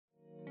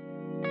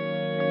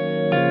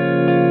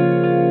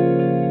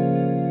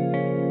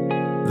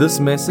This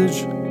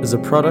message is a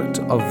product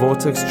of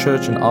Vortex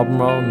Church in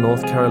Albemarle,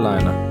 North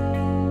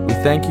Carolina. We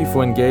thank you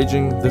for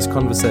engaging this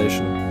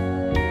conversation.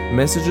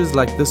 Messages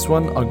like this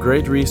one are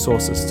great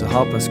resources to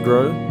help us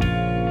grow,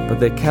 but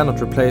they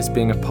cannot replace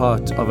being a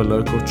part of a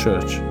local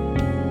church.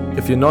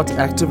 If you're not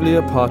actively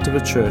a part of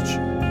a church,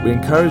 we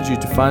encourage you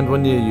to find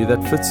one near you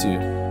that fits you.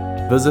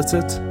 Visit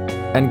it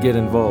and get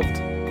involved.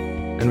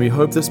 And we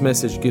hope this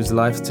message gives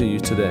life to you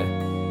today.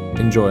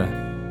 Enjoy.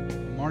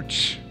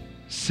 March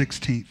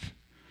 16th,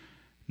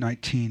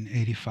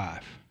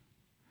 1985.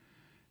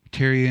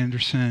 Terry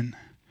Anderson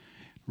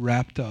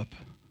wrapped up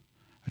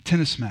a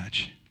tennis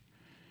match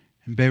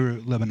in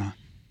Beirut, Lebanon.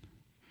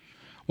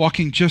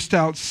 Walking just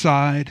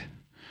outside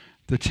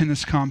the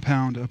tennis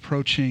compound,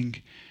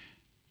 approaching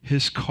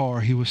his car,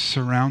 he was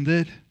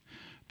surrounded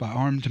by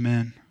armed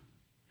men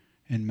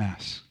in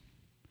masks.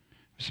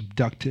 He was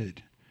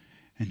abducted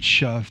and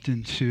shoved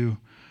into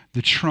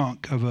the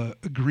trunk of a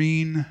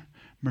green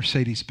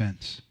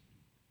Mercedes-Benz.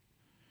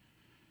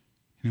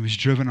 And he was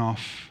driven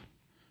off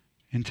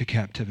into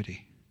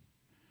captivity.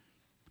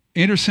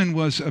 Anderson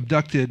was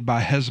abducted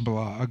by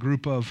Hezbollah, a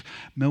group of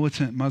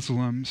militant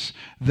Muslims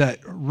that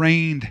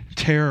reigned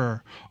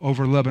terror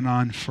over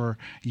Lebanon for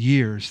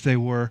years. They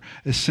were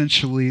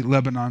essentially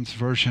Lebanon's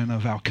version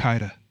of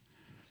Al-Qaeda.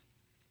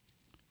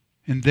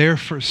 And there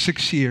for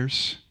 6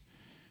 years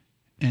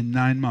and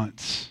 9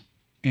 months,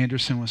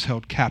 Anderson was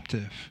held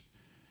captive.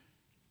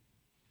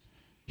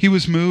 He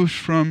was moved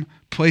from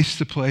place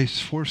to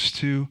place, forced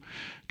to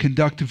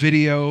conduct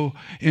video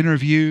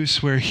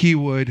interviews where he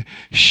would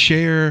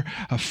share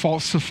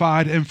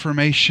falsified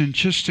information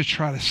just to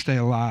try to stay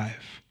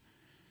alive.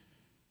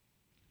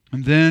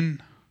 And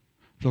then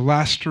the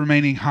last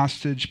remaining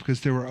hostage,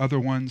 because there were other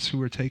ones who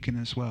were taken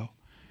as well,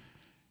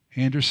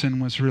 Anderson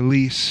was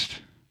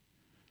released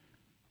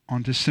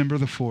on December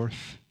the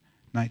 4th,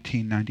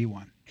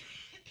 1991.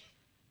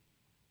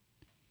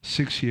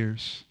 6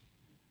 years,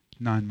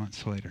 9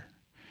 months later.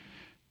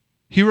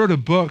 He wrote a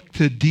book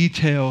to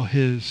detail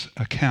his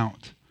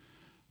account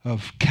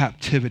of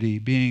captivity,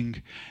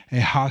 being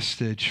a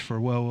hostage for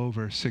well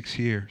over 6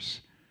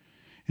 years.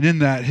 And in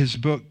that, his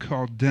book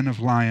called Den of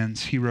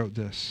Lions, he wrote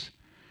this: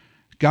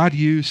 God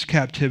used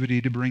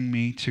captivity to bring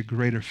me to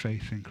greater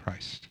faith in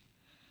Christ.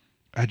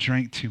 I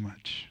drank too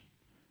much,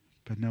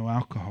 but no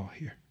alcohol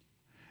here.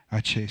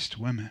 I chased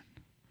women,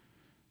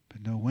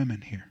 but no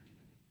women here.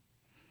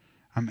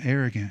 I'm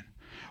arrogant.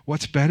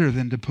 What's better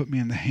than to put me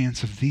in the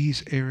hands of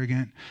these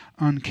arrogant,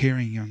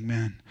 uncaring young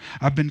men?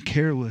 I've been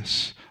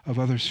careless of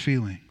others'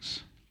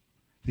 feelings.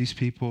 These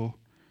people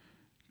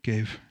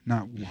gave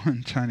not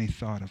one tiny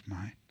thought of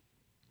mine.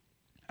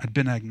 I'd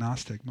been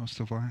agnostic most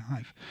of my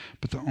life,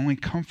 but the only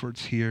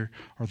comforts here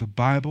are the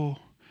Bible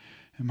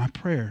and my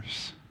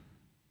prayers.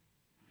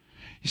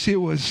 You see, it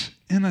was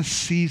in a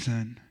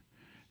season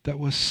that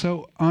was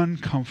so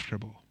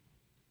uncomfortable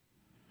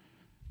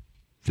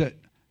that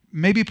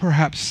maybe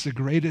perhaps the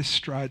greatest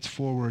strides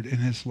forward in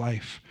his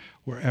life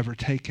were ever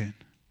taken.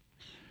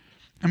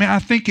 I mean, I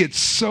think it's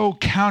so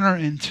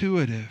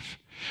counterintuitive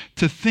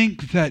to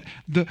think that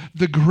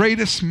the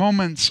greatest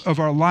moments of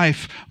our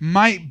life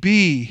might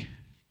be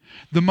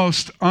the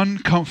most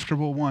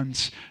uncomfortable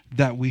ones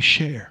that we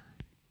share.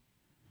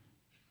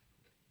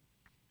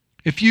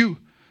 If you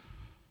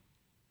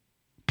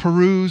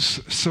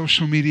peruse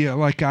social media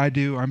like I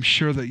do, I'm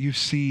sure that you've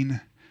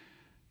seen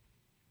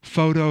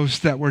photos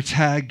that were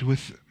tagged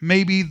with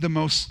maybe the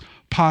most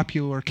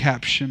popular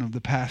caption of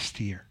the past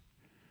year.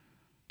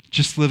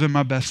 Just living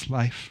my best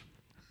life.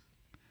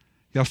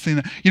 Y'all seen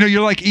that? You know,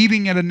 you're like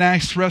eating at a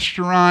nice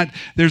restaurant.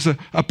 There's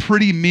a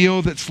pretty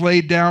meal that's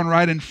laid down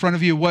right in front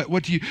of you.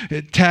 What do you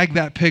tag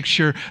that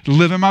picture?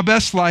 Living my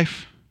best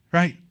life,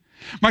 right?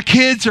 My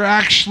kids are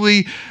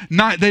actually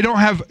not, they don't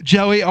have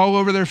jelly all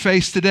over their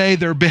face today.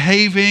 They're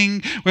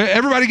behaving.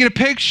 Everybody get a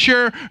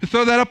picture,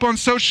 throw that up on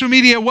social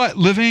media. What?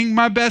 Living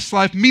my best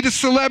life. Meet a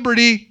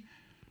celebrity.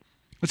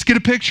 Let's get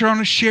a picture. I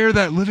want to share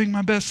that. Living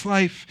my best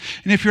life.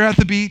 And if you're at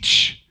the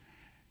beach,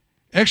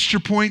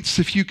 extra points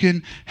if you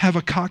can have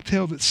a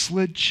cocktail that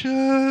slid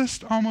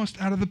just almost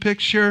out of the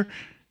picture.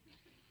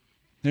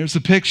 There's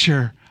a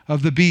picture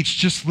of the beach,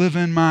 just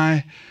living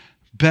my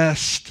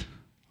best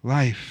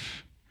life.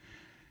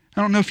 I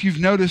don't know if you've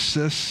noticed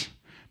this,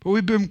 but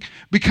we've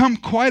become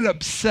quite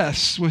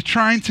obsessed with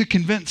trying to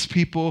convince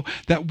people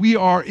that we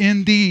are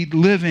indeed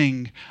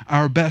living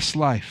our best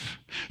life.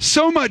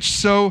 So much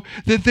so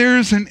that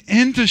there's an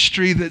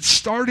industry that's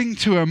starting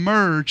to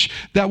emerge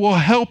that will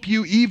help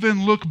you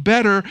even look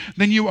better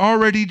than you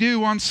already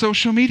do on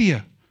social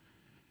media.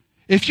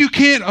 If you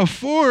can't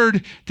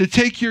afford to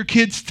take your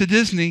kids to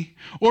Disney,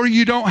 or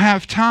you don't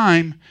have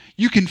time,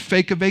 you can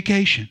fake a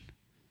vacation.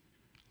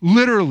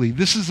 Literally,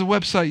 this is the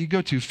website you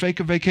go to,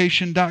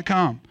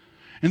 fakeavacation.com.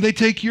 And they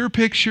take your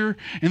picture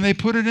and they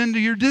put it into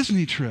your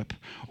Disney trip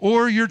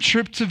or your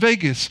trip to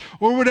Vegas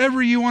or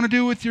whatever you want to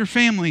do with your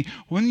family.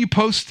 When you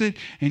post it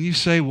and you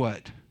say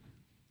what?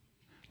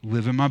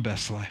 Living my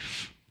best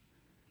life.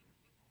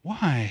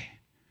 Why?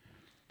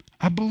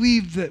 I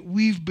believe that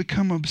we've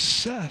become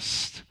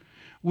obsessed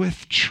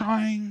with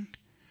trying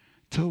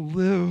to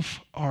live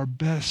our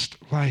best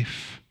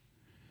life.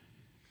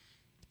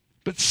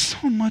 But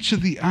so much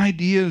of the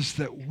ideas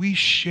that we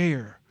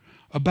share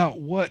about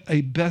what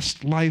a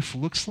best life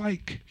looks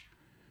like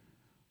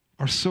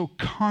are so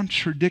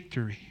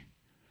contradictory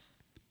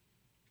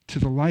to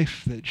the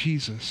life that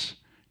Jesus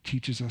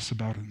teaches us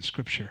about in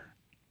Scripture.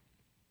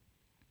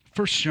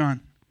 1 John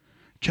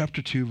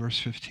chapter 2, verse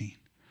 15.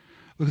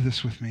 Look at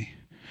this with me.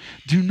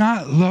 Do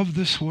not love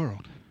this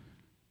world,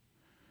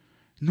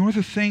 nor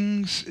the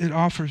things it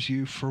offers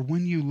you, for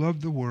when you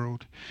love the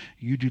world,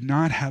 you do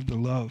not have the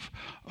love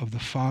of the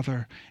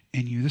Father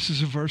in you. This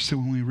is a verse that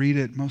when we read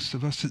it, most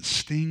of us, it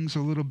stings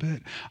a little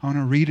bit. I want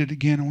to read it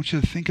again. I want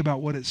you to think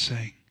about what it's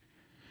saying.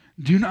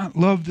 Do not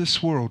love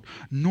this world,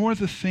 nor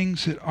the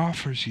things it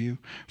offers you,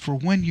 for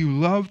when you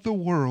love the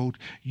world,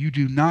 you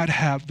do not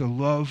have the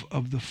love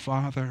of the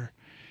Father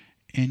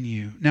in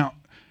you. Now,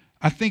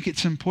 I think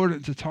it's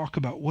important to talk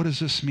about what does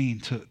this mean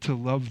to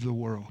love the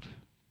world.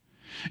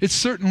 It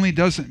certainly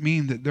doesn't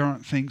mean that there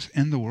aren't things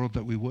in the world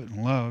that we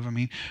wouldn't love. I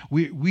mean,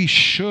 we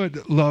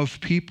should love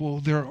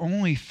people. There are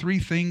only 3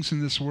 things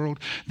in this world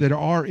that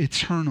are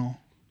eternal.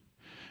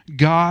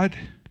 God,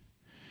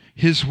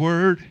 His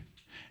Word,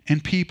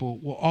 and people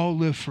will all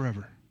live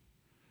forever.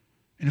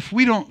 And if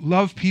we don't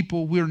love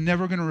people, we're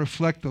never going to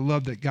reflect the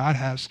love that God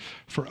has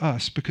for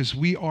us, because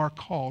we are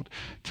called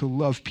to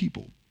love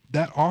people.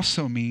 That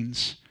also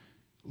means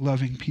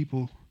loving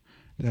people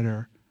that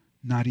are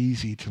not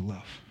easy to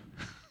love.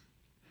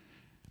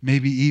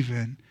 Maybe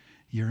even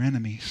your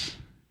enemies.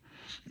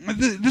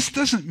 This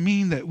doesn't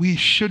mean that we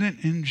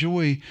shouldn't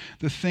enjoy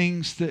the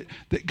things that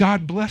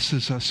God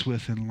blesses us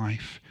with in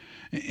life.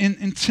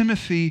 In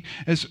Timothy,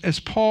 as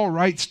Paul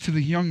writes to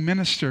the young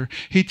minister,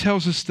 he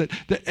tells us that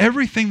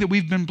everything that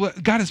we've been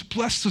blessed, God has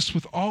blessed us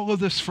with all of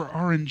this for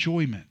our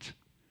enjoyment.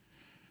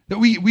 That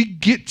we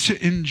get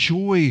to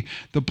enjoy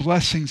the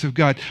blessings of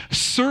God.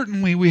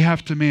 Certainly we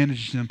have to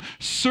manage them.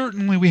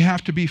 Certainly we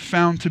have to be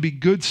found to be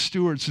good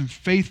stewards and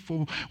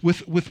faithful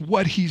with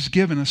what He's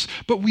given us.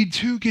 But we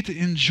do get to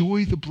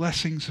enjoy the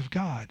blessings of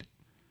God.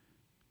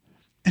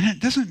 And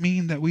it doesn't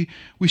mean that we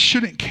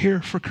shouldn't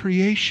care for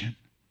creation.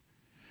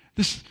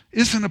 This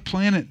isn't a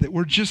planet that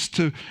we're just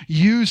to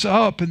use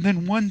up and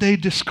then one day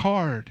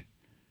discard.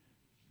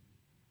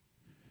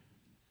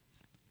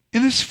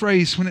 In this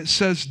phrase, when it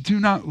says, do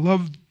not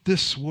love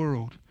this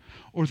world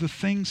or the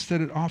things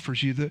that it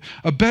offers you,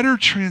 a better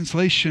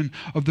translation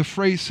of the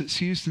phrase that's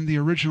used in the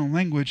original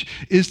language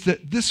is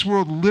that this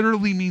world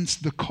literally means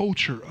the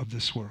culture of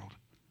this world.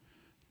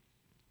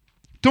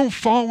 Don't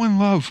fall in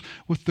love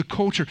with the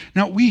culture.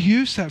 Now, we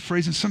use that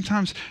phrase, and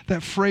sometimes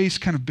that phrase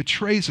kind of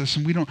betrays us,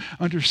 and we don't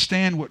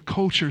understand what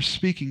culture is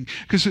speaking.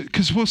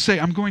 Because we'll say,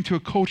 I'm going to a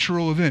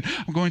cultural event.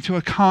 I'm going to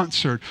a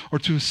concert or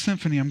to a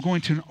symphony. I'm going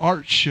to an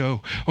art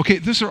show. Okay,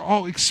 those are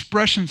all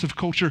expressions of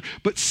culture,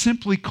 but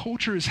simply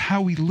culture is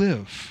how we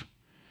live.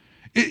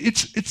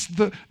 It's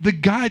the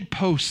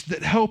guideposts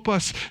that help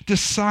us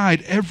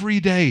decide every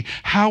day,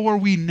 how are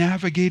we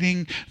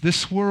navigating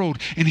this world?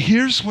 And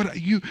here's what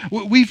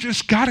we've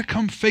just got to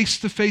come face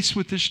to face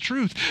with this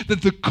truth,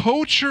 that the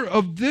culture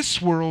of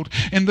this world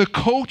and the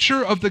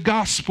culture of the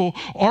gospel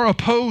are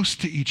opposed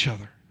to each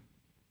other.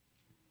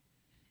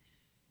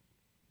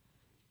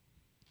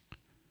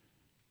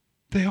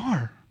 They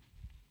are.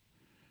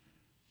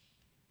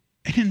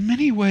 And in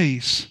many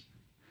ways,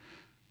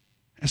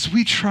 as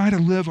we try to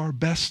live our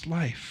best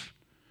life,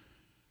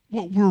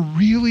 what we're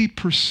really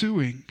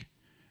pursuing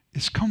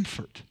is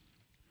comfort.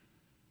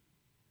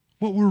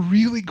 What we're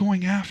really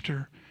going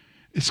after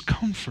is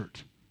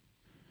comfort.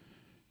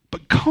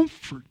 But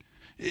comfort,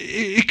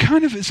 it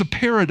kind of is a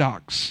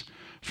paradox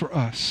for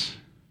us.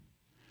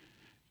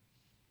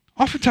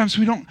 Oftentimes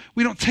we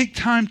don't take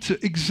time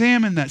to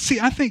examine that. See,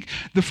 I think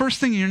the first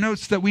thing in your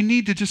notes that we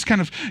need to just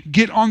kind of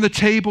get on the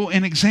table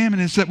and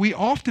examine is that we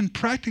often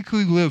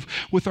practically live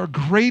with our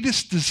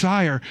greatest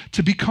desire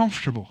to be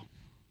comfortable.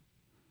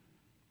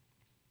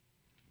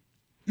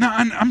 Now,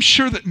 I'm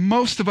sure that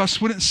most of us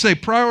wouldn't say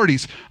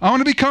priorities. I want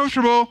to be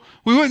comfortable.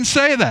 We wouldn't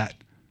say that.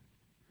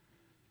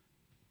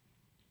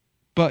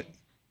 But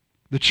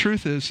the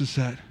truth is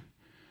that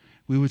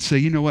we would say,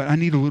 you know what, I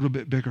need a little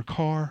bit bigger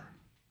car.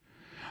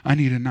 I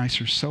need a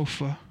nicer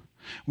sofa.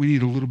 We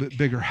need a little bit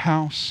bigger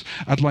house.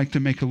 I'd like to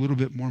make a little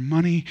bit more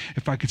money.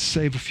 If I could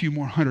save a few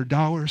more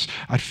 $100,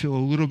 I'd feel a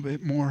little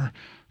bit more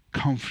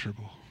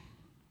comfortable.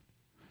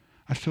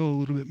 I'd feel a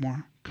little bit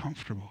more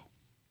comfortable.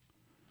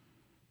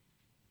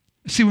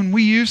 See, when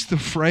we use the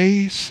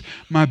phrase,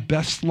 my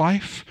best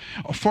life,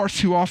 far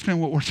too often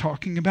what we're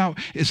talking about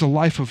is a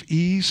life of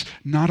ease,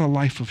 not a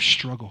life of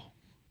struggle.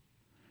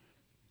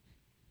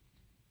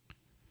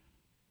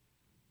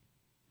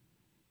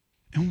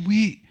 And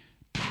we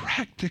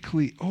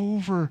practically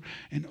over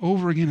and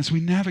over again, as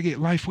we navigate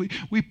life,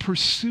 we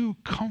pursue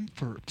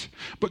comfort.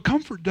 But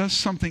comfort does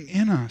something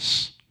in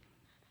us.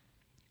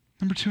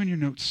 Number 2 in your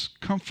notes,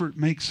 comfort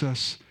makes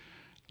us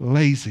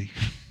lazy.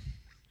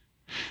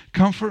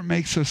 Comfort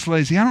makes us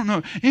lazy. I don't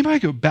know, anybody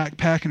go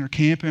backpacking or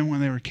camping when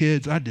they were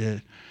kids? I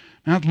did.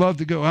 And I'd love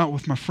to go out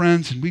with my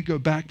friends and we'd go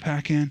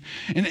backpacking.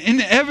 And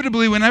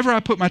inevitably, whenever I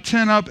put my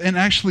tent up and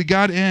actually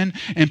got in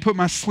and put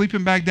my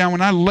sleeping bag down,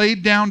 when I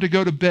laid down to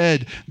go to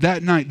bed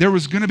that night, there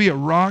was going to be a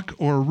rock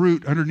or a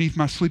root underneath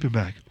my sleeping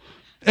bag.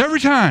 Every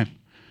time.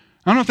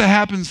 I don't know if that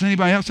happens to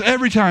anybody else.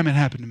 Every time it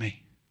happened to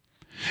me.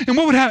 And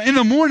what would happen? In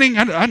the morning,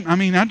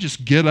 I'd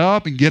just get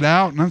up and get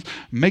out and I'd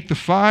make the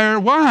fire.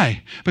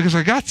 Why? Because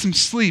I got some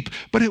sleep,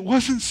 but it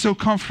wasn't so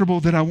comfortable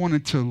that I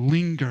wanted to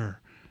linger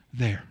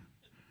there.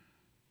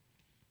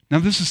 Now,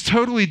 this is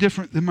totally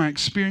different than my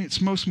experience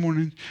most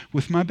mornings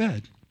with my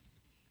bed,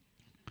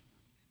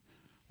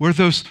 where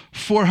those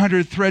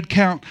 400 thread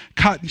count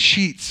cotton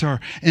sheets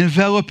are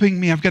enveloping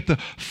me. I've got the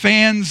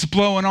fans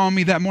blowing on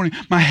me that morning,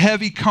 my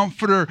heavy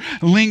comforter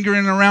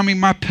lingering around me,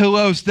 my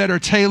pillows that are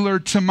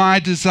tailored to my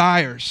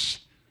desires.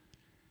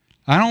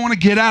 I don't want to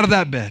get out of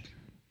that bed.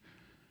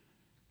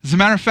 As a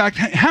matter of fact,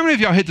 how many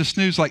of y'all hit the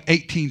snooze like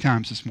 18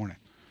 times this morning?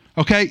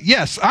 Okay,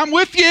 yes, I'm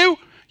with you.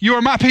 You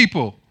are my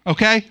people,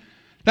 okay?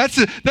 That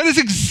is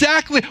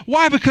exactly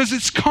why, because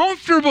it's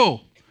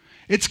comfortable.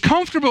 It's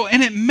comfortable,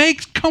 and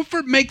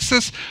comfort makes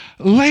us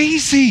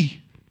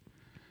lazy.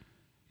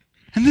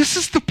 And this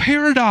is the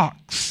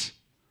paradox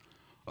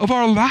of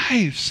our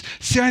lives.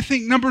 See, I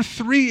think number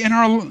 3 in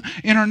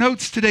our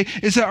notes today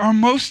is that our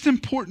most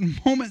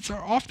important moments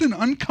are often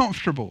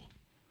uncomfortable.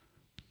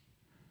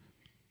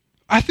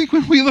 I think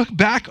when we look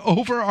back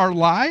over our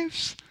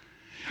lives,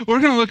 we're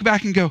going to look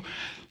back and go,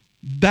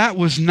 that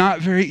was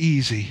not very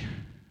easy.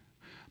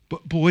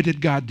 But boy,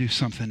 did God do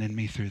something in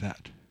me through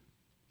that.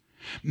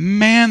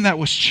 Man, that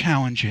was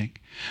challenging.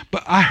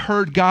 But I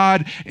heard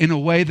God in a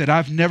way that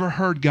I've never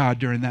heard God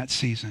during that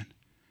season.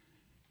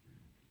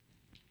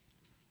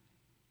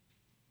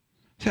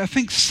 See, I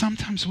think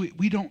sometimes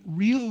we don't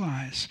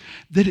realize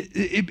that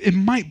it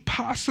might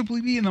possibly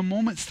be in the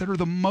moments that are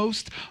the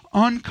most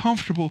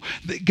uncomfortable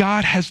that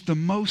God has the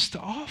most to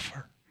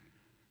offer.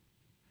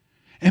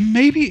 And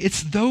maybe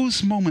it's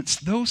those moments,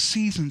 those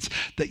seasons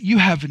that you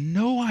have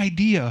no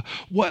idea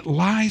what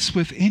lies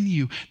within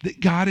you that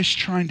God is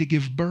trying to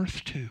give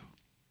birth to.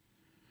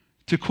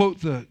 To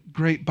quote the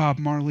great Bob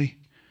Marley,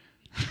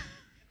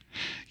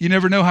 you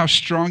never know how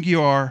strong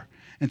you are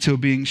until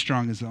being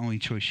strong is the only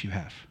choice you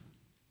have.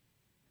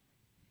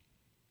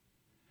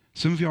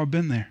 Some of y'all have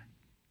been there.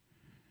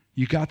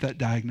 You got that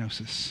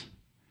diagnosis.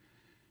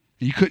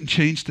 And you couldn't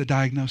change the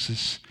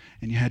diagnosis,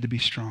 and you had to be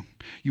strong.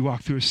 You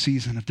walked through a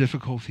season of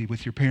difficulty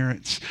with your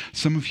parents.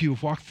 Some of you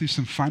have walked through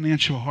some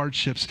financial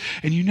hardships,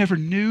 and you never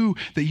knew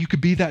that you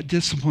could be that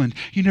disciplined.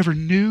 You never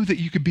knew that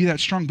you could be that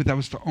strong, but that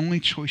was the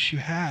only choice you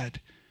had.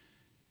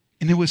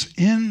 And it was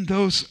in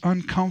those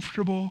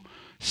uncomfortable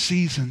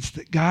seasons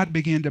that God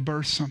began to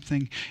birth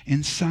something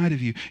inside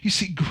of you. You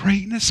see,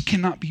 greatness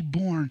cannot be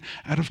born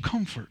out of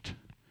comfort.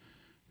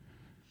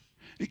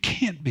 It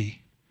can't be.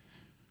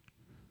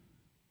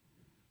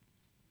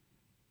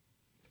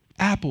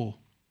 Apple,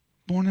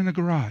 born in a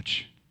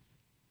garage.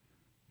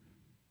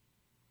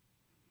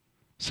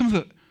 Some of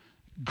the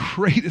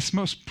greatest,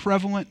 most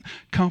prevalent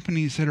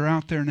companies that are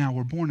out there now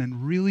were born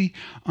in really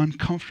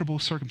uncomfortable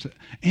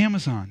circumstances.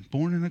 Amazon,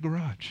 born in a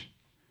garage.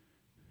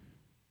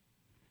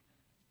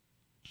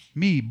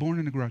 Me, born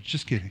in a garage.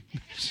 Just kidding.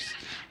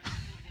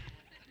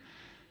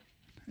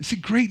 See,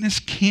 greatness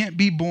can't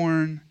be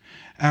born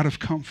out of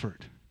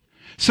comfort.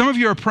 Some of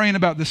you are praying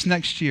about this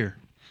next year.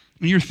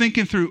 And you're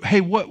thinking through, hey,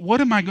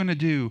 what am I going to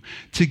do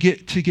to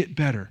get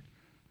better?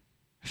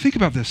 Think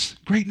about this.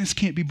 Greatness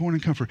can't be born in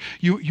comfort.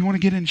 You want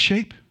to get in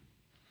shape?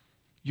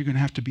 You're going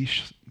to have to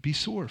be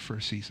sore for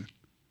a season.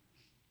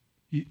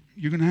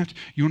 You want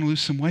to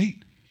lose some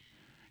weight?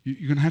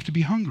 You're going to have to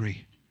be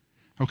hungry.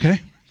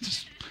 Okay?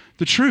 It's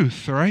the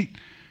truth, all right?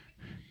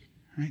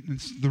 Right?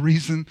 It's the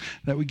reason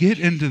that we get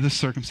into this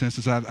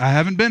circumstances. I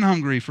haven't been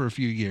hungry for a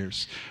few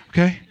years.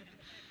 Okay?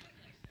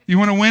 You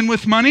want to win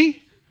with money?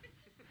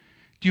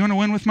 Do you want to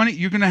win with money?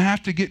 You're going to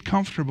have to get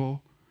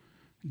comfortable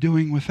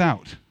doing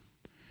without.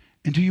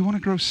 And do you want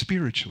to grow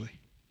spiritually?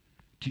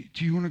 Do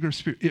you want to grow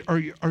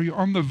spiritually? Are you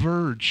on the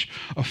verge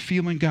of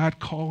feeling God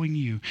calling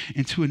you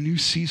into a new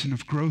season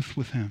of growth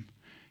with Him?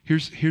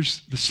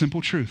 Here's the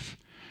simple truth.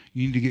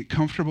 You need to get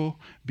comfortable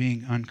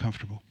being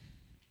uncomfortable.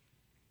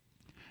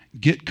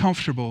 Get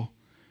comfortable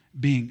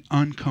being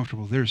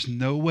uncomfortable. There's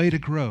no way to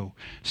grow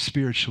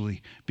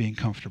spiritually being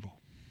comfortable.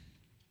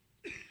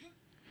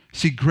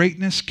 See,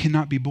 greatness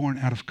cannot be born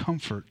out of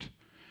comfort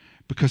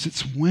because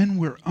it's when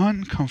we're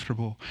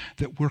uncomfortable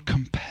that we're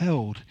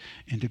compelled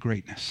into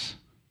greatness.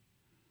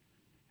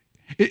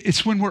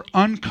 It's when we're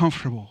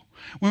uncomfortable,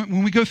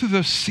 when we go through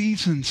those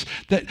seasons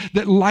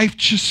that life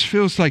just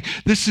feels like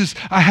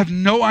I have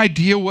no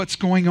idea what's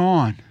going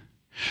on.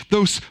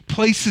 Those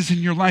places in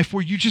your life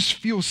where you just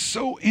feel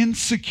so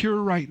insecure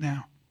right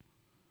now.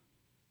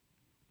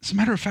 As a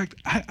matter of fact,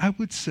 I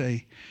would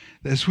say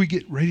that as we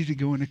get ready to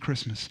go into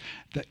Christmas,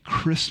 that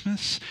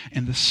Christmas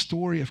and the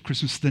story of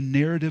Christmas, the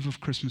narrative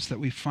of Christmas that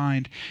we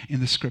find in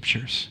the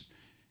Scriptures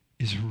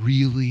is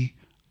really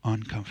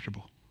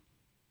uncomfortable.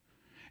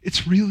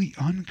 It's really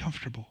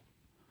uncomfortable.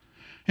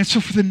 And so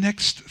for the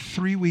next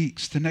 3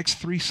 weeks, the next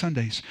 3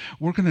 Sundays,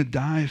 we're going to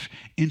dive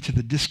into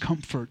the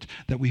discomfort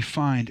that we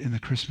find in the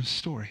Christmas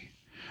story.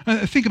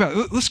 Think about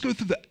it. Let's go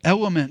through the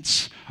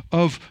elements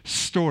of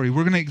story.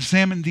 We're going to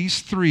examine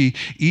these 3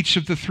 each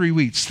of the 3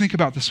 weeks. Think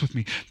about this with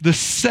me. The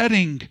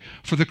setting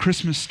for the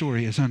Christmas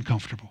story is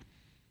uncomfortable.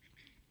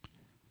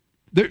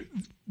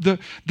 The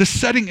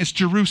setting is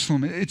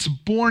Jerusalem. It's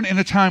born in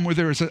a time where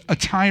there is a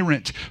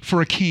tyrant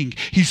for a king.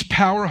 He's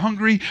power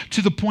hungry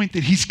to the point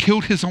that he's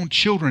killed his own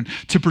children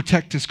to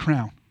protect his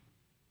crown.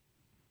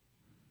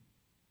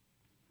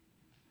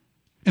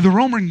 And the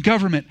Roman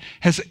government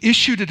has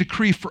issued a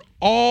decree for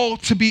all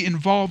to be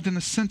involved in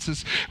the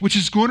census, which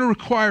is going to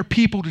require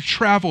people to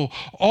travel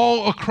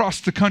all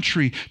across the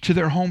country to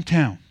their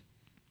hometown.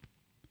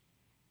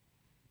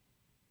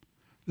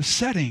 The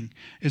setting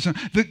is,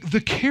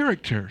 the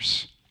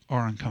characters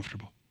are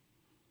uncomfortable.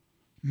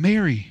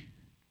 Mary,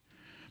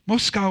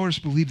 most scholars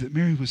believe that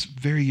Mary was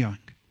very young,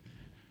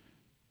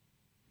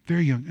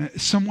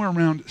 somewhere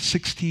around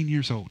 16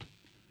 years old.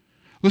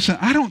 Listen,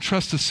 I don't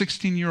trust a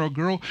 16-year-old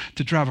girl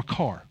to drive a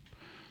car,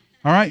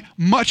 all right?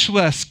 Much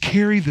less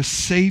carry the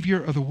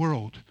Savior of the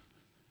world.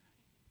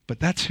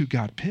 But that's who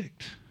God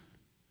picked.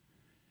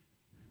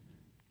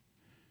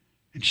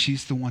 And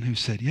she's the one who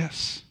said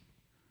yes.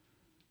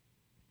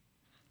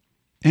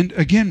 And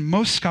again,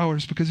 most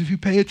scholars, because if you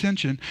pay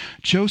attention,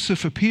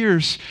 Joseph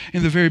appears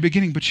in the very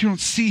beginning, but you don't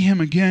see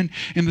him again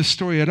in the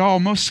story at all.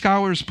 Most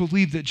scholars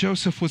believe that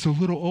Joseph was a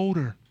little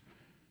older.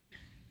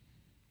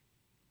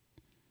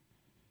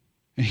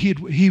 And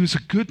he was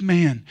a good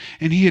man,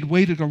 and he had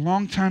waited a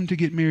long time to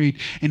get married,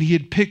 and he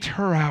had picked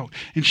her out,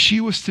 and she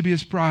was to be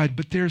his bride.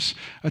 But there's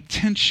a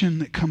tension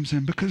that comes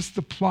in because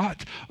the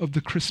plot of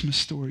the Christmas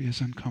story is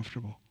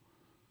uncomfortable.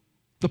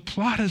 The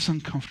plot is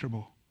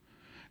uncomfortable.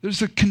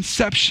 There's a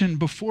conception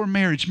before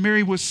marriage.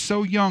 Mary was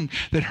so young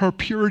that her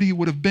purity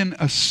would have been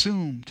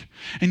assumed.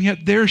 And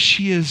yet there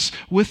she is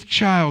with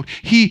child.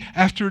 He,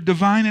 after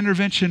divine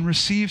intervention,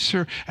 receives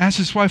her as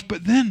his wife.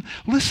 But then,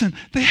 listen,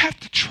 they have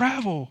to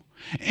travel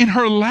in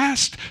her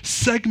last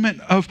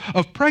segment of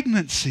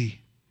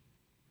pregnancy,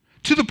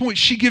 to the point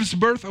she gives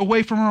birth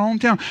away from her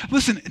hometown.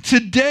 Listen,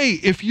 today,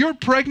 if you're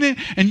pregnant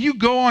and you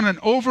go on an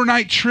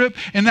overnight trip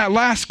in that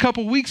last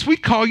couple weeks,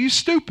 we'd call you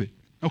stupid,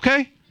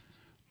 okay?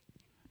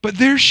 But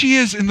there she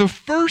is in the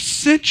 1st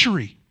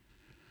century,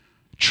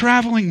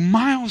 traveling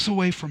miles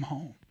away from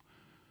home.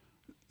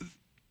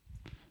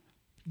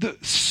 The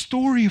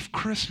story of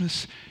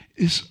Christmas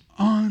is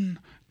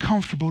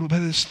uncomfortable,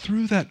 but it's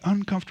through that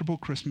uncomfortable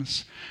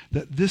Christmas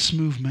that this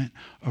movement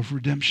of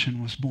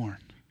redemption was born.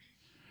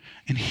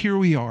 And here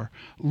we are,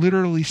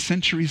 literally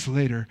centuries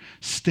later,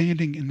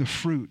 standing in the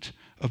fruit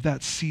of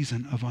that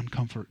season of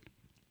uncomfort.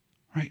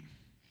 Right?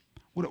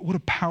 What a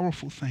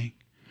powerful thing.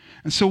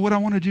 And so what I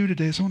want to do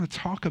today is I want to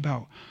talk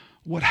about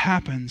what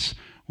happens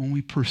when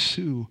we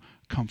pursue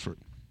comfort.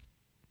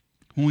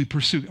 When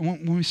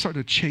we start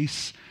to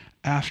chase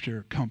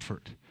after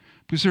comfort.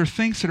 Because there are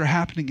things that are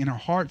happening in our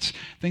hearts,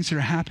 things that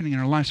are happening in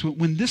our lives.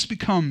 When this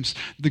becomes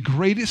the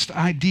greatest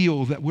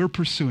ideal that we're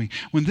pursuing,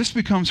 when this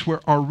becomes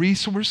where our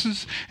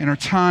resources and our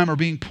time are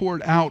being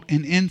poured out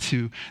and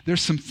into,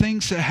 there's some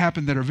things that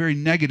happen that are very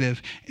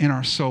negative in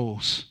our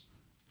souls.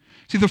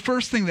 See, the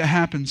first thing that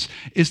happens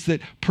is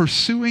that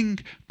pursuing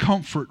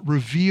comfort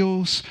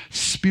reveals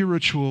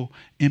spiritual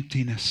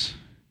emptiness.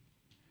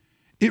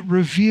 It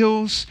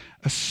reveals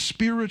a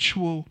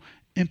spiritual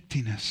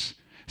emptiness.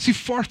 See,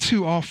 far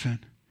too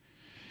often,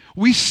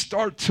 we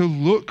start to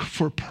look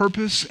for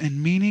purpose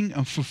and meaning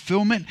and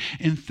fulfillment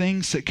in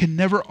things that can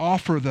never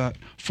offer that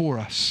for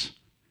us.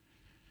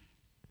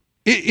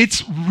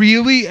 It's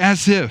really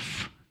as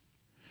if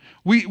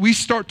we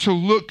start to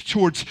look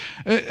towards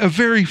a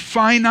very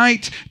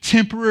finite,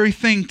 temporary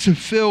thing to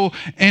fill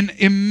an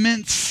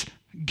immense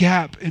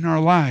gap in our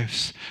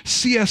lives.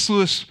 C.S.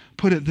 Lewis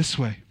put it this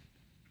way: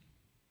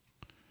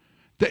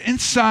 the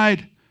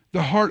inside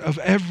the heart of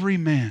every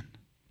man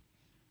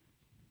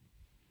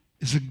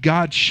is a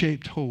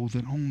God-shaped hole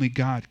that only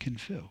God can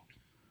fill.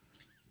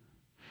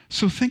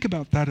 So think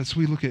about that as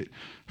we look at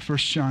 1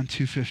 John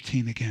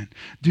 2:15 again.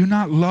 Do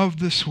not love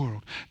this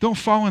world. Don't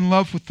fall in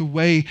love with the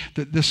way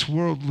that this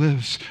world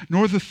lives,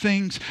 nor the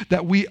things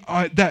that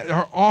that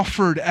are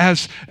offered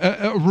as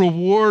a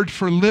reward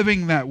for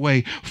living that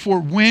way. For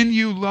when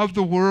you love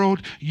the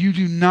world, you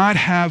do not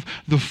have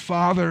the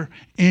Father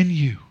in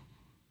you.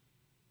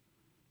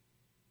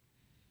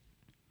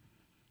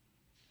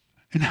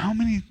 And how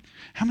many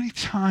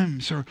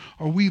times are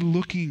we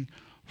looking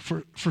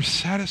for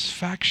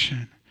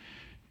satisfaction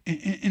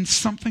in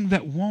something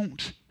that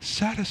won't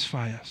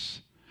satisfy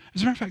us?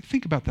 As a matter of fact,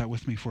 think about that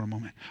with me for a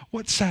moment.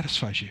 What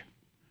satisfies you?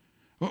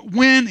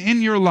 When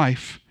in your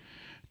life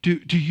do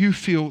you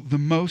feel the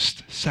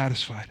most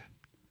satisfied?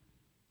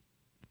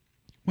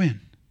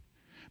 When?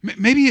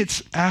 Maybe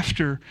it's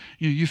after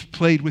you've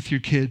played with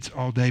your kids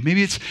all day.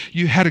 Maybe it's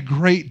you had a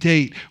great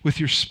date with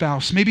your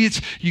spouse. Maybe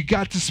it's you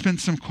got to spend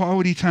some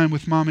quality time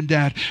with mom and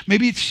dad.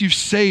 Maybe it's you've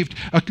saved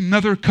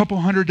another couple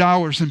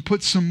 $100 and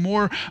put some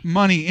more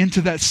money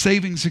into that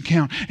savings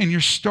account, and you're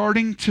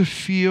starting to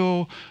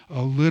feel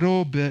a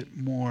little bit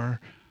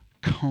more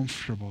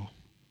comfortable.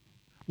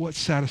 What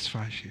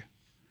satisfies you?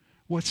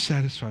 What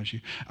satisfies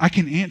you? I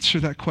can answer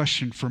that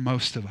question for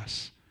most of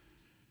us.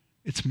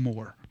 It's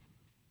more.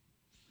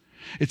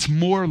 It's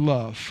more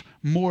love,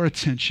 more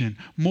attention,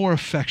 more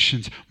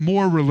affections,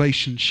 more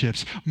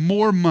relationships,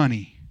 more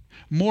money,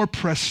 more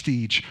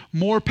prestige,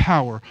 more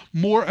power,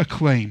 more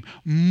acclaim,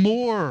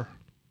 more.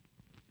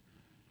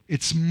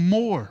 It's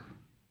more.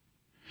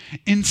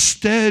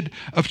 Instead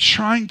of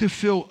trying to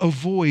fill a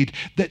void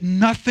that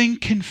nothing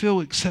can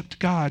fill except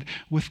God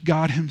with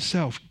God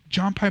himself.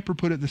 John Piper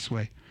put it this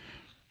way,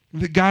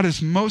 that God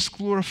is most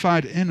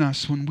glorified in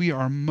us when we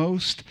are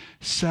most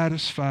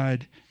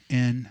satisfied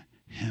in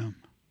him.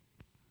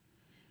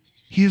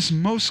 He is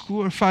most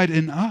glorified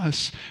in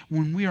us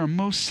when we are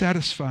most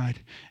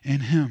satisfied in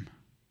him.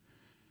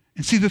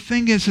 And see, the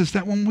thing is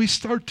that when we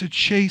start to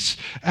chase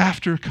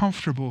after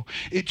comfortable,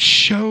 it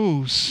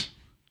shows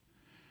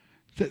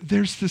that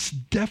there's this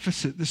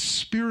deficit, this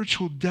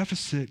spiritual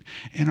deficit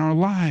in our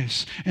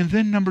lives. And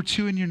then number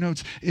 2 in your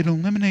notes, it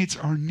eliminates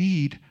our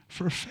need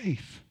for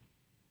faith.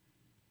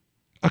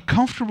 A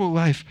comfortable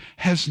life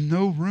has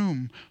no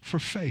room for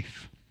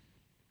faith.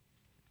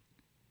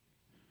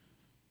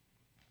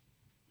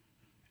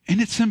 And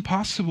it's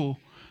impossible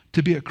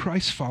to be a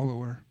Christ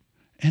follower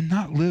and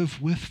not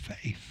live with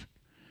faith.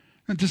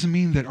 That doesn't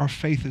mean that our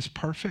faith is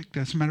perfect.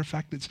 As a matter of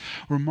fact, it's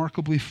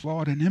remarkably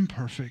flawed and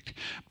imperfect.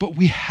 But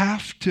we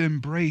have to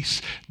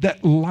embrace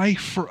that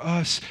life for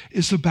us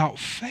is about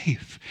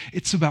faith.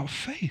 It's about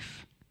faith.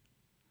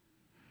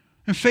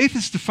 And faith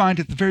is defined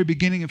at the very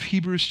beginning of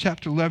Hebrews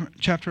chapter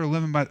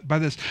 11 by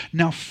this.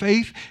 Now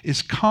faith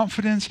is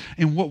confidence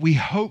in what we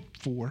hope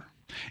for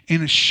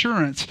and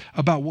assurance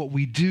about what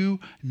we do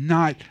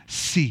not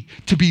see.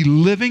 To be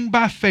living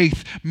by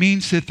faith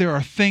means that there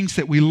are things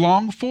that we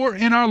long for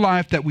in our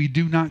life that we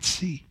do not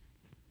see.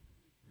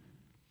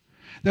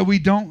 That we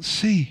don't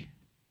see.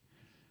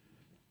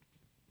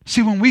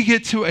 See, when we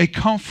get to a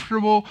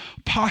comfortable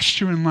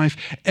posture in life,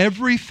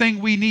 everything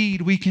we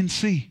need we can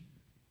see.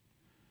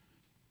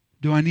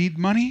 Do I need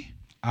money?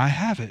 I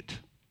have it.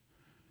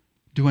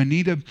 Do I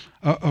need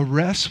a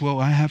rest? Well,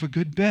 I have a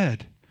good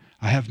bed.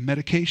 I have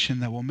medication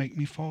that will make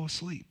me fall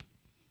asleep.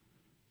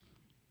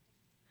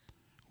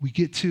 We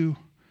get to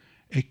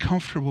a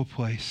comfortable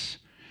place,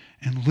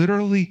 and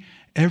literally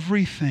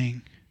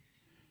everything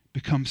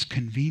becomes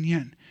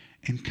convenient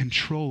and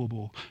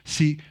controllable.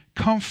 See,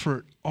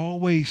 comfort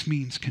always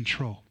means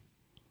control.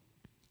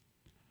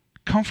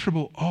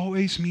 Comfortable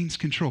always means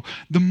control.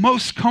 The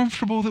most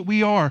comfortable that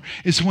we are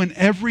is when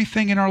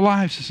everything in our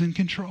lives is in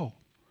control.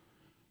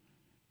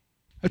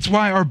 That's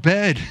why our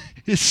bed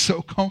is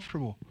so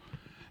comfortable.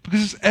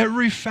 Because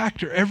every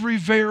factor, every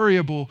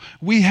variable,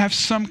 we have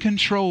some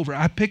control over.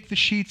 I pick the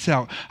sheets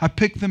out. I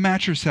pick the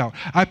mattress out.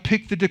 I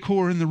pick the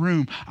decor in the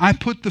room. I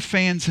put the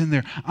fans in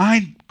there.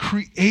 I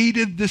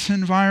created this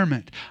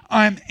environment.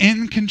 I'm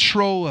in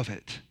control of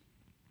it.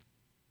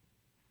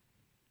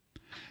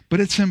 But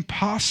it's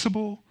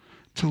impossible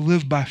to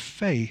live by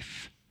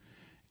faith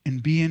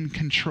and be in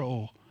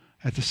control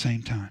at the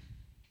same time.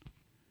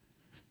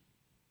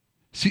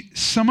 See,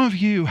 some of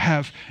you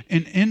have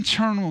an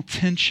internal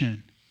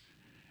tension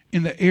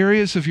in the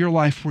areas of your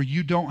life where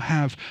you don't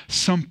have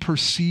some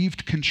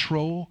perceived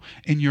control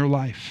in your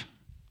life.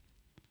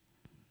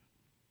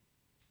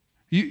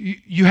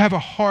 You have a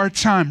hard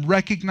time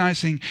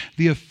recognizing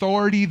the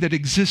authority that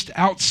exists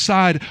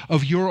outside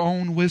of your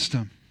own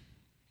wisdom.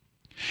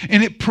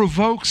 And it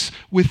provokes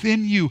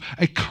within you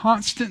a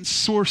constant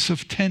source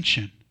of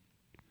tension.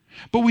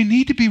 But we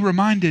need to be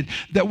reminded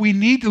that we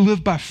need to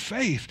live by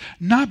faith,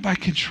 not by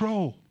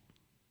control.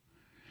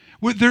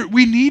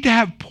 We need to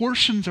have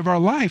portions of our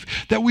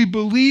life that we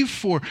believe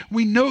for.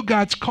 We know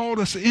God's called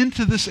us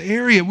into this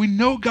area. We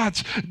know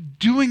God's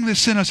doing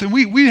this in us, and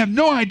we have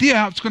no idea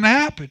how it's going to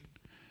happen.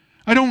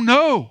 I don't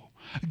know.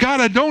 God,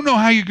 I don't know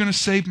how you're going to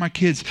save my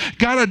kids.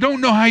 God, I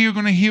don't know how you're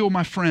going to heal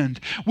my friend.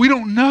 We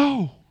don't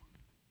know.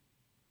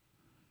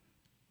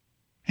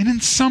 And in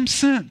some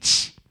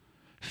sense,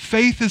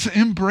 faith is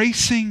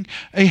embracing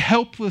a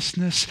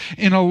helplessness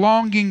and a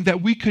longing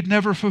that we could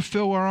never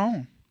fulfill our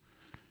own.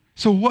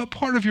 So what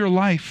part of your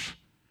life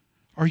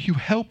are you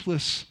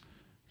helpless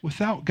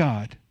without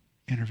God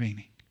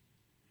intervening?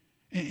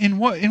 In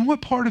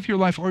what part of your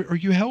life are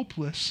you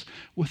helpless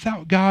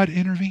without God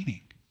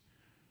intervening?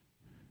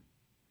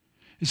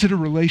 Is it a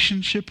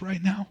relationship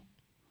right now?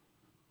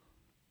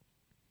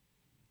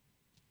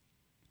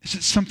 Is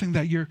it something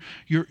that you're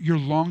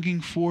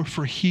longing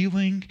for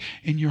healing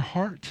in your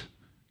heart?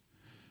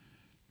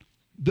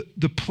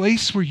 The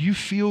place where you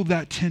feel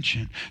that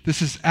tension,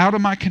 this is out of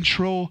my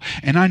control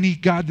and I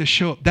need God to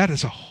show up, that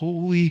is a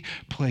holy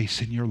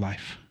place in your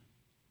life.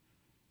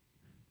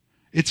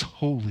 It's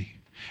holy.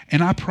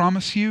 And I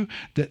promise you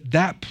that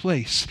that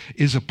place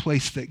is a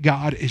place that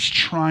God is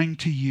trying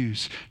to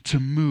use to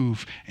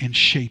move and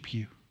shape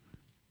you.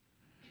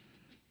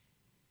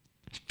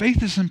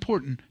 Faith is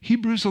important.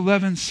 Hebrews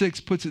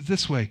 11:6 puts it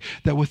this way,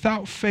 that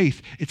without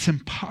faith, it's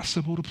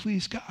impossible to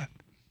please God.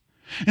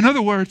 In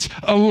other words,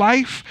 a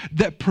life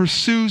that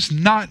pursues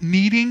not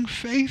needing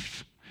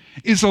faith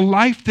is a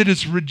life that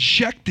is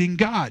rejecting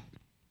God.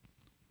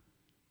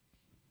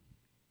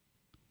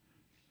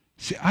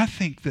 See, I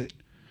think that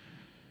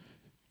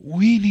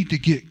we need to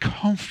get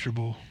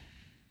comfortable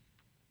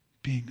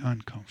being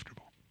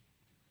uncomfortable.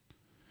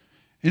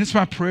 And it's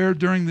my prayer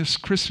during this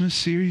Christmas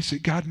series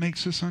that God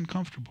makes us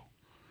uncomfortable.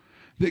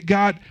 That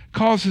God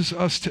causes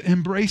us to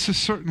embrace a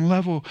certain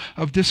level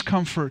of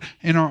discomfort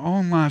in our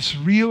own lives,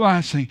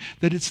 realizing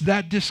that it's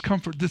that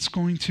discomfort that's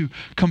going to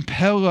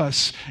compel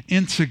us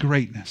into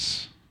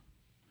greatness.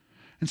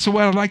 And so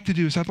what I'd like to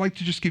do is I'd like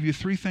to just give you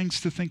 3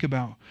 things to think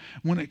about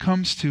when it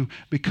comes to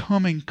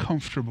becoming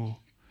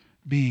comfortable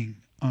being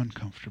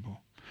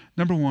uncomfortable.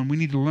 Number 1, we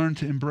need to learn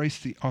to embrace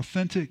the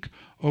authentic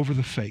over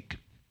the fake.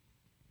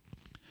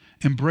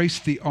 Embrace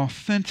the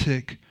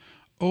authentic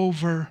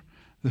over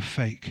the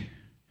fake.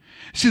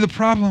 See, the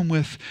problem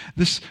with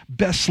this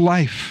best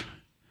life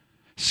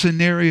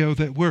scenario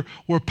that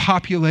we're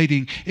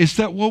populating is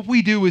that what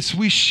we do is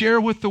we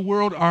share with the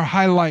world our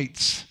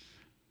highlights.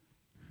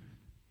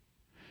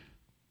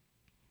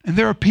 And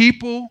there are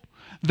people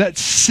that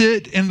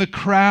sit in the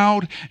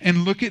crowd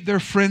and look at their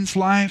friends'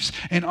 lives,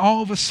 and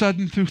all of a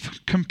sudden through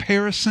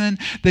comparison,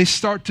 they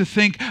start to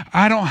think,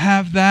 I don't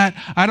have that.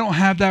 I don't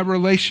have that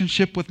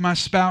relationship with my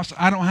spouse.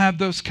 I don't have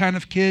those kind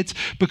of kids,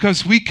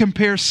 because we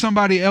compare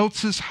somebody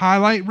else's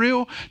highlight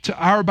reel to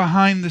our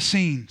behind the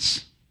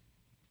scenes.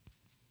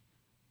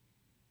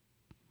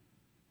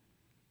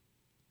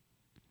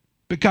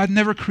 But God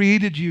never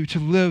created you to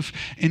live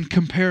in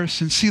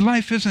comparison. See,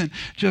 life isn't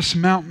just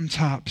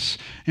mountaintops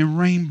and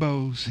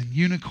rainbows and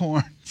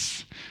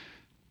unicorns.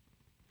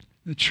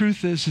 The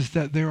truth is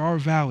that there are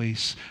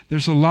valleys.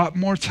 There's a lot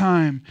more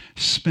time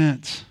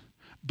spent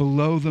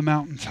below the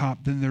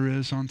mountaintop than there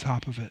is on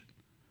top of it.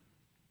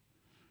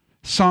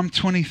 Psalm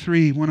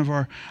 23, one of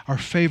our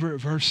favorite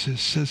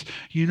verses, says,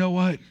 you know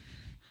what?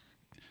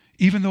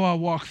 Even though I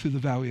walk through the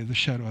valley of the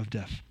shadow of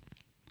death,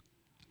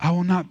 I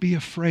will not be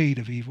afraid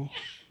of evil.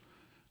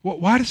 Well,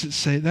 why does it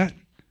say that?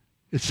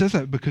 It says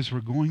that because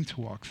we're going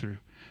to walk through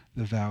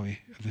the valley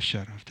of the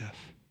shadow of death.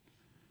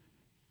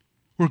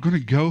 We're going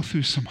to go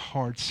through some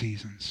hard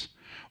seasons.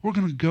 We're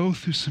going to go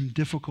through some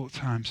difficult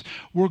times.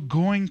 We're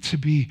going to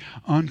be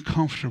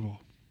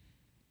uncomfortable.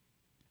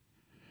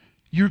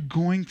 You're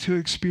going to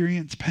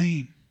experience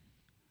pain.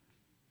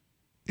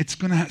 It's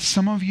going to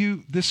some of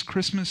you, this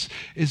Christmas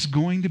is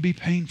going to be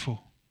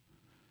painful.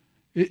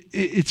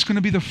 It's going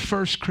to be the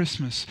first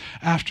Christmas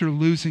after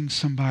losing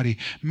somebody.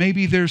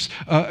 Maybe there's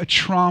a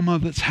trauma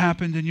that's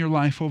happened in your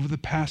life over the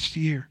past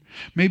year.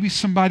 Maybe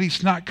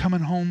somebody's not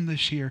coming home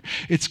this year.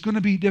 It's going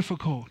to be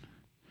difficult.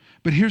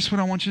 But here's what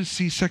I want you to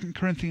see, 2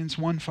 Corinthians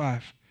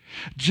 1:5.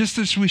 Just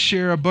as we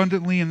share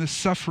abundantly in the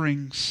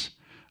sufferings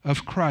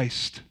of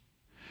Christ,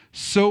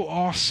 so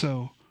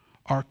also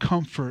our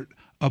comfort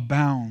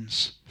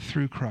abounds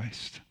through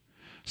Christ.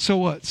 So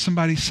what?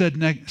 Somebody said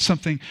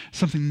something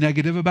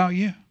negative about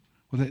you?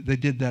 Well, they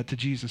did that to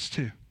Jesus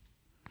too.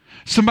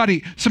 Somebody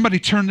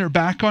turned their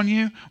back on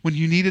you when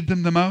you needed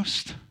them the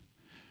most.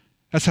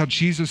 That's how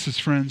Jesus'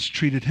 friends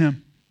treated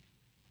him.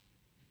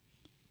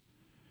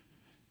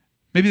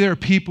 Maybe there are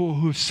people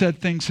who have said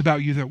things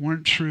about you that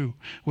weren't true.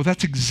 Well,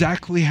 that's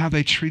exactly how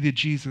they treated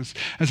Jesus.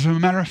 As a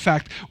matter of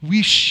fact,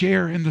 we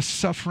share in the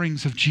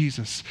sufferings of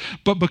Jesus.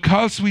 But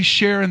because we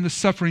share in the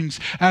sufferings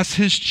as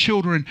his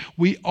children,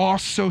 we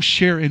also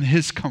share in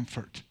his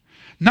comfort.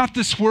 Not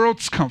this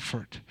world's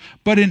comfort,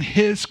 but in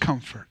his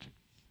comfort.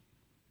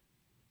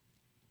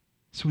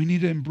 So we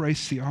need to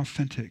embrace the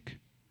authentic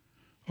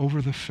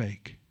over the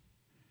fake.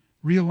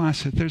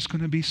 Realize that there's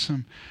going to be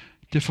some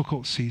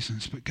difficult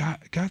seasons, but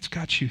God's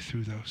got you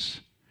through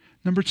those.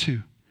 Number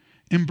 2,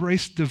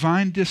 embrace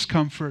divine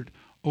discomfort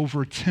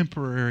over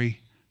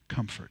temporary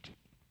comfort.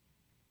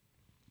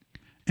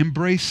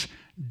 Embrace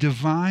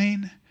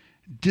divine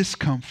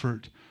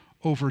discomfort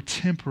over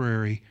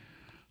temporary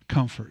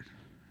comfort.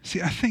 See,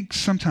 I think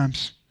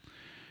sometimes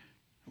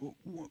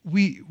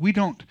we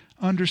don't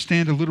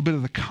understand a little bit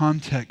of the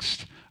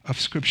context of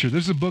Scripture.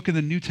 There's a book in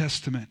the New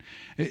Testament.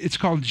 It's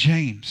called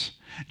James.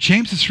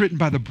 James is written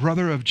by the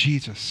brother of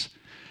Jesus.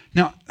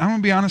 Now, I'm going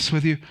to be honest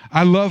with you.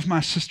 I love my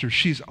sister.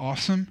 She's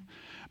awesome.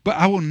 But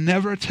I will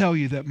never tell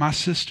you that my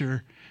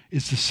sister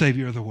is the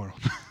Savior of the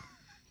world.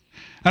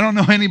 I don't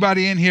know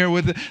anybody in here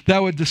that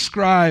would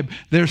describe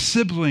their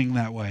sibling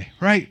that way,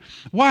 right?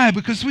 Why?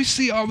 Because we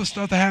see all the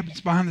stuff that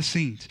happens behind the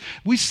scenes.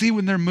 We see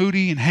when they're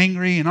moody and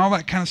hangry and all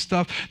that kind of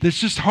stuff that's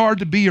just hard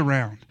to be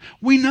around.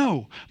 We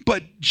know.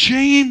 But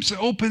James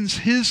opens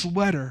his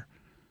letter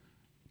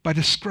by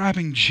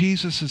describing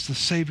Jesus as the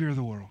Savior of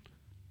the world.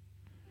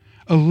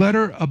 A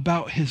letter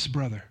about his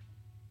brother.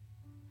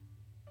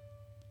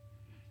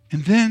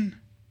 And then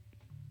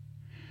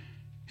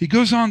he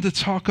goes on to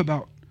talk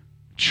about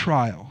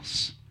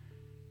trials.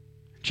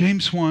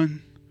 James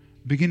 1,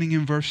 beginning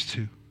in verse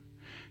 2.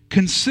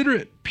 Consider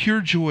it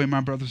pure joy,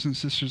 my brothers and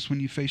sisters, when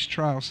you face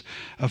trials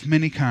of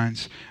many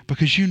kinds,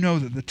 because you know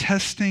that the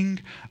testing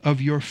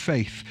of your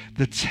faith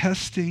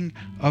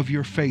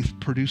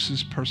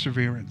produces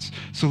perseverance.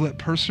 So let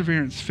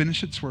perseverance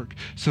finish its work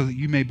so that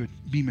you may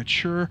be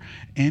mature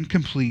and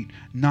complete,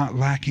 not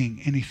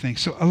lacking anything.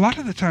 So a lot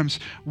of the times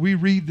we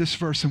read this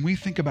verse and we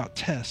think about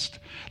test,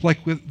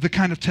 like with the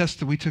kind of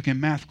test that we took in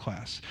math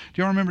class.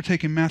 Do y'all remember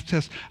taking math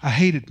tests? I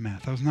hated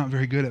math. I was not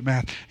very good at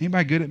math.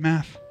 Anybody good at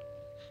math?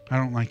 I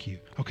don't like you,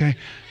 okay?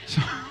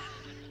 So,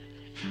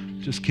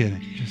 just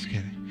kidding.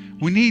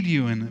 We need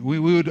you, and we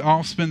would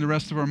all spend the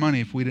rest of our money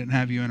if we didn't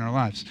have you in our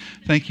lives.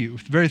 Thank you.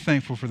 Very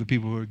thankful for the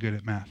people who are good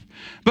at math.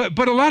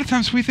 But a lot of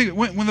times we think,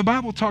 when the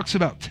Bible talks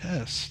about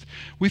tests,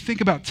 we think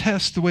about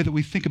tests the way that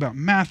we think about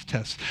math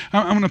tests.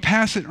 I'm going to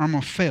pass it or I'm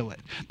going to fail it.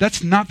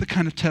 That's not the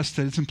kind of test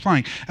that it's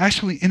implying.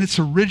 Actually, in its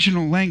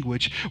original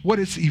language, what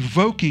it's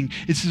evoking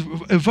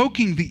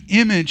the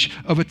image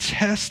of a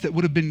test that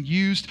would have been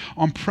used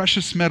on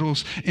precious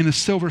metals in a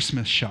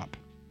silversmith shop.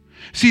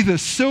 See, the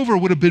silver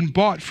would have been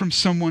bought from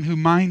someone who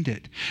mined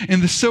it.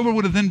 And the silver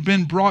would have then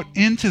been brought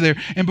into there.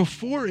 And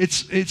before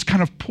it's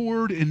kind of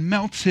poured and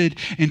melted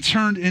and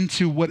turned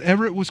into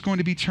whatever it was going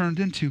to be turned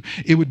into,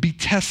 it would be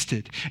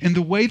tested. And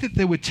the way that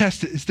they would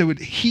test it is they would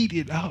heat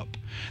it up.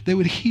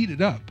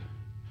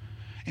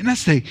 And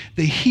as they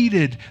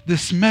heated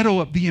this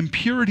metal up, the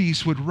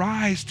impurities would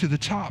rise to the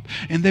top,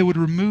 and they would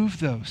remove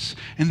those,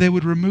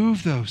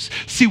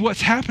 See,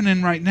 what's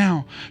happening right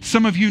now,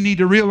 some of you need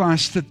to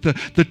realize that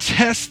the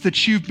tests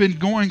that you've been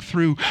going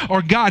through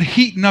are God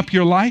heating up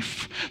your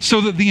life so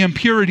that the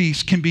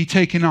impurities can be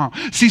taken out.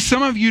 See,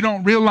 some of you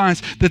don't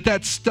realize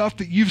that stuff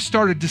that you've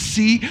started to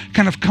see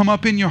kind of come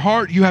up in your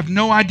heart, you have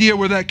no idea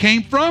where that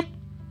came from.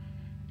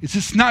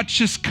 It's not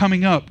just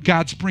coming up,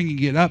 God's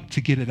bringing it up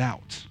to get it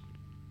out.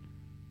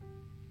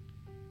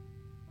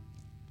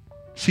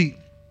 See,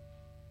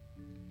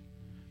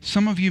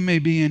 some of you may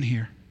be in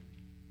here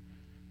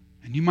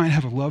and you might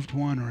have a loved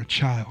one or a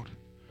child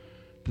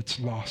that's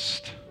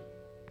lost.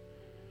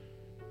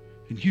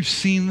 And you've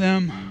seen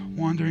them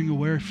wandering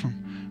away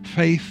from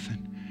faith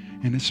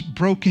and it's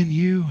broken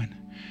you and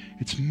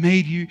it's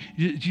made you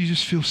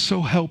just feel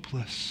so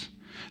helpless.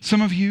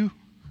 Some of you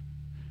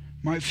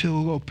might feel a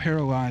little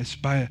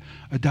paralyzed by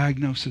a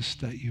diagnosis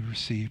that you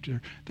received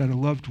or that a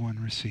loved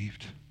one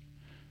received.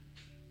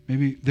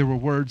 Maybe there were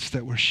words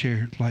that were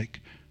shared like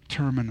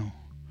terminal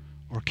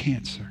or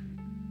cancer.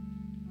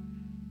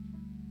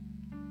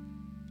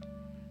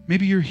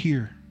 Maybe you're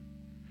here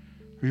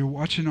or you're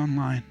watching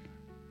online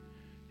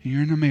and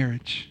you're in a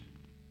marriage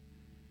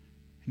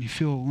and you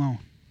feel alone.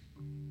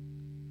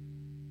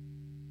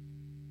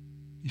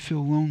 You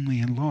feel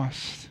lonely and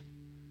lost.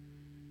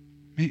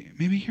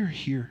 Maybe you're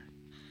here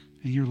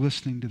and you're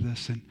listening to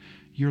this and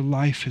your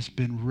life has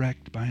been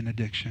wrecked by an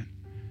addiction.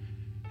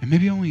 And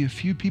maybe only a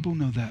few people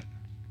know that.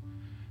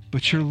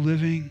 But you're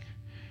living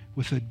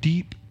with a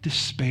deep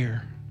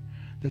despair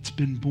that's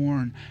been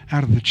born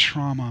out of the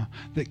trauma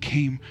that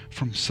came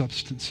from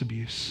substance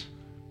abuse.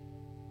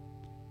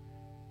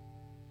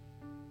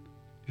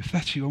 If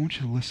that's you, I want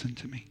you to listen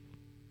to me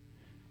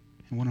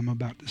and what I'm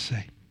about to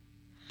say.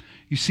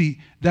 You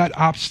see, that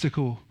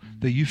obstacle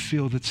that you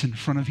feel that's in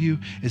front of you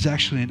is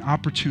actually an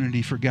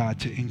opportunity for God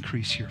to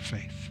increase your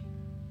faith.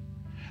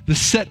 The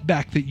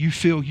setback that you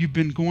feel you've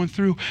been going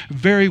through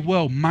very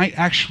well might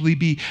actually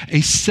be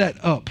a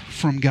setup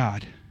from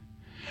God.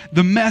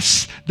 The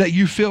mess that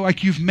you feel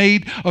like you've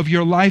made of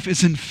your life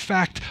is in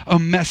fact a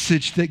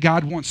message that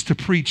God wants to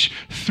preach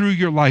through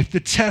your life. The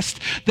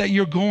test that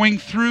you're going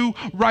through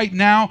right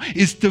now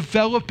is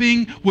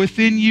developing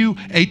within you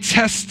a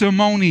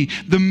testimony.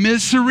 The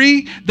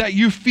misery that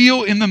you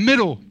feel in the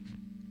middle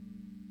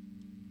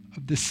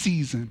of the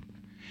season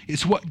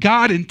is what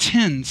God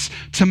intends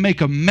to make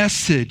a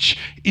message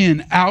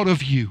out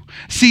of you.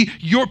 See,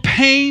 your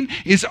pain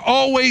is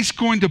always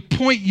going to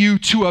point you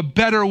to a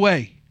better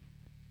way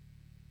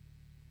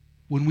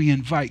when we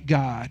invite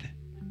God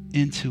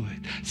into it.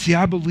 See,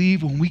 I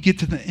believe when we get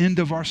to the end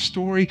of our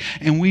story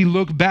and we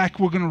look back,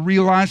 we're going to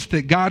realize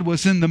that God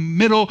was in the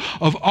middle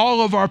of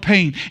all of our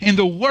pain, in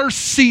the worst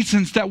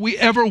seasons that we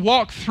ever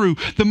walked through,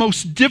 the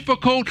most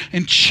difficult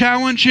and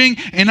challenging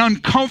and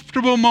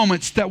uncomfortable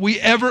moments that we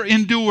ever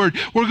endured.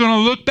 We're going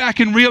to look back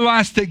and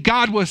realize that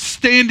God was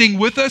standing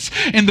with us,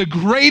 and the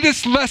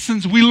greatest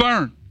lessons we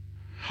learn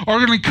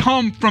are going to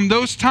come from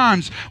those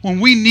times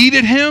when we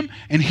needed Him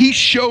and He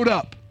showed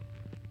up.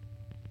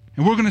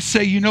 And we're going to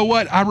say, you know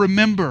what? I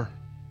remember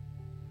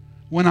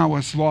when I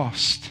was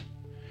lost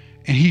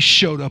and He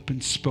showed up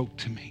and spoke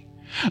to me.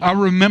 I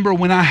remember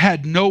when I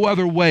had no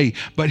other way,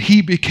 but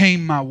He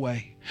became my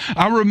way.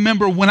 I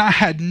remember when I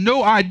had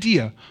no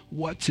idea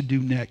what to do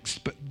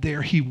next, but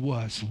there He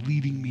was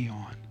leading me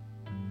on.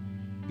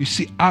 You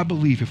see, I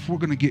believe if we're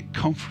going to get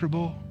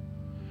comfortable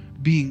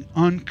being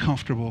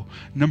uncomfortable,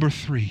 number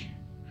 3,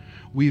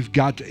 we've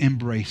got to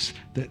embrace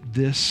that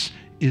this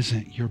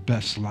isn't your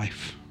best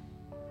life.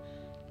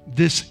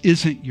 this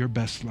isn't your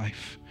best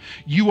life.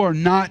 You are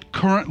not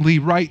currently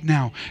right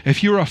now.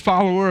 If you're a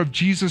follower of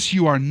Jesus,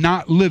 you are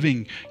not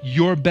living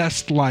your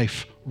best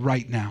life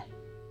right now.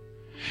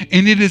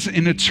 And it is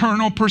an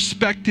eternal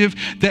perspective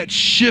that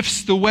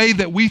shifts the way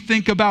that we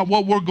think about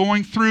what we're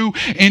going through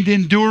and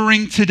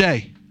enduring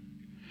today.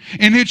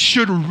 And it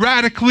should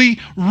radically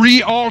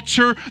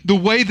re-alter the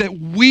way that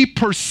we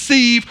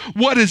perceive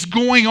what is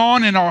going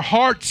on in our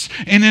hearts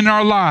and in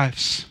our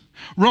lives.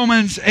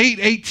 Romans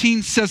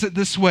 8:18 says it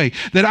this way,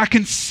 that I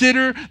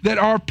consider that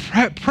our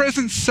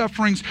present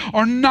sufferings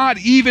are not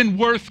even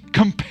worth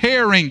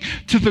comparing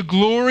to the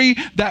glory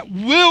that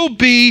will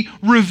be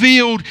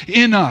revealed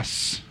in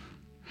us.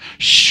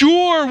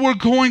 Sure, we're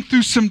going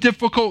through some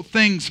difficult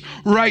things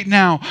right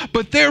now,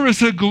 but there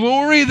is a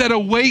glory that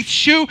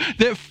awaits you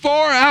that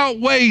far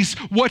outweighs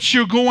what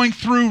you're going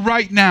through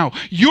right now.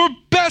 Your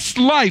best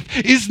life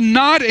is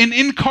not an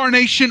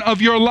incarnation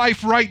of your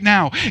life right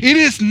now. It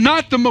is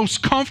not the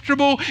most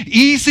comfortable,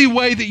 easy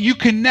way that you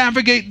can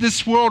navigate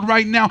this world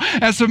right now.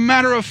 As a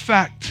matter of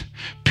fact,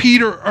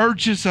 Peter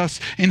urges us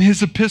in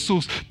his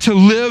epistles to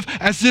live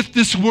as if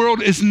this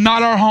world is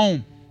not our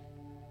home.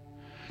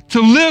 To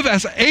live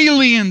as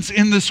aliens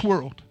in this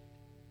world.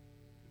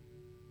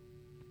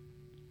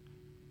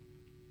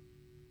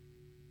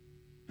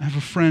 I have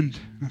a friend,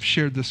 I've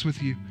shared this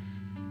with you,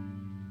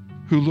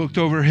 who looked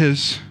over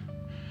his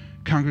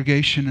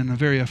congregation in a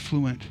very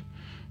affluent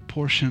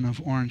portion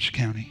of Orange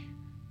County.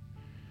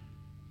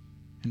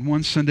 And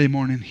one Sunday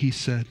morning he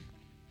said,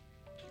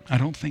 I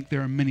don't think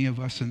there are many of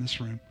us in this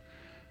room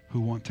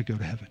who want to go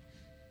to heaven.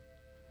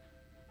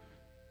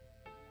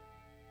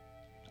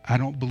 I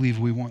don't believe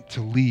we want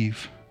to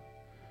leave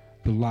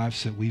the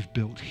lives that we've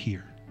built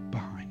here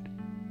behind.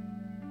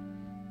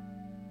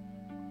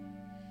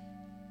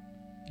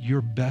 Your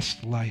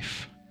best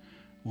life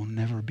will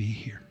never be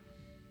here.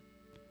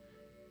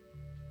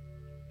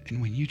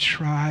 And when you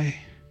try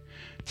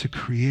to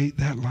create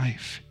that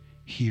life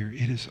here,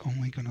 it is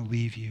only going to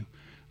leave you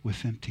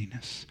with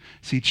emptiness.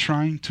 See,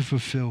 trying to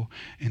fulfill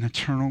an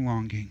eternal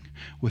longing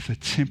with a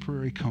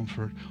temporary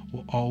comfort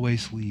will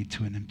always lead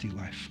to an empty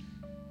life.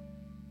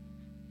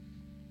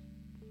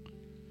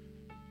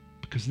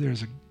 Because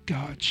there's a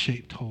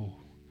God-shaped hole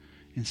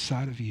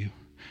inside of you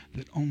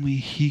that only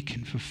He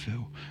can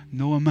fulfill.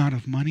 No amount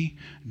of money,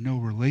 no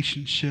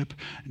relationship,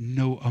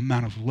 no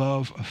amount of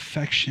love,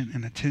 affection,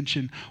 and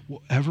attention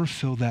will ever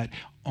fill that.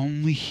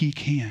 Only He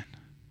can.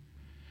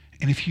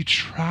 And if you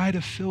try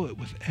to fill it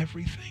with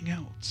everything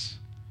else,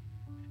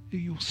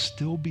 you'll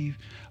still be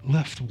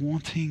left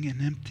wanting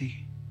and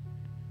empty.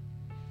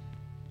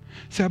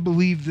 See, I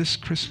believe this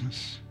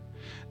Christmas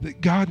that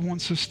God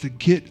wants us to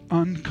get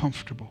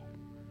uncomfortable.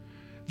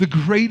 The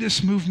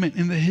greatest movement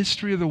in the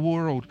history of the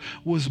world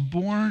was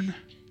born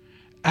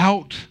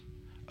out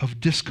of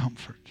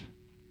discomfort.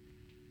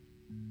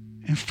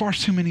 And far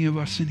too many of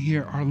us in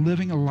here are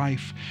living a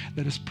life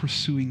that is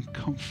pursuing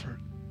comfort.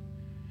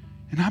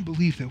 And I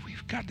believe that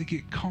we've got to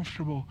get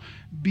comfortable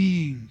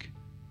being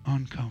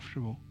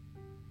uncomfortable.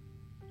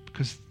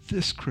 Because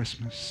this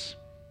Christmas,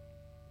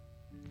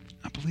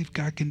 I believe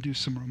God can do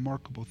some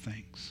remarkable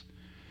things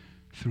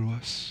through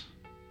us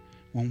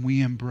when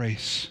we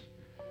embrace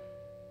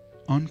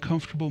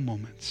uncomfortable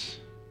moments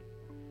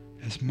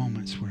as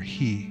moments where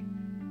He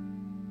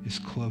is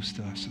close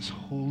to us, as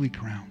holy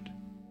ground.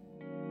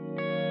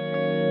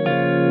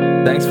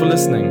 Thanks for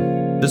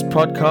listening. This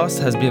podcast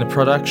has been a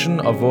production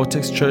of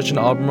Vortex Church in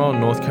Albemarle,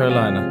 North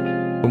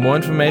Carolina. For more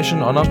information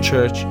on our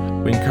church,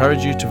 we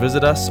encourage you to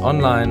visit us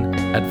online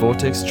at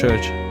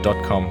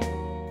vortexchurch.com.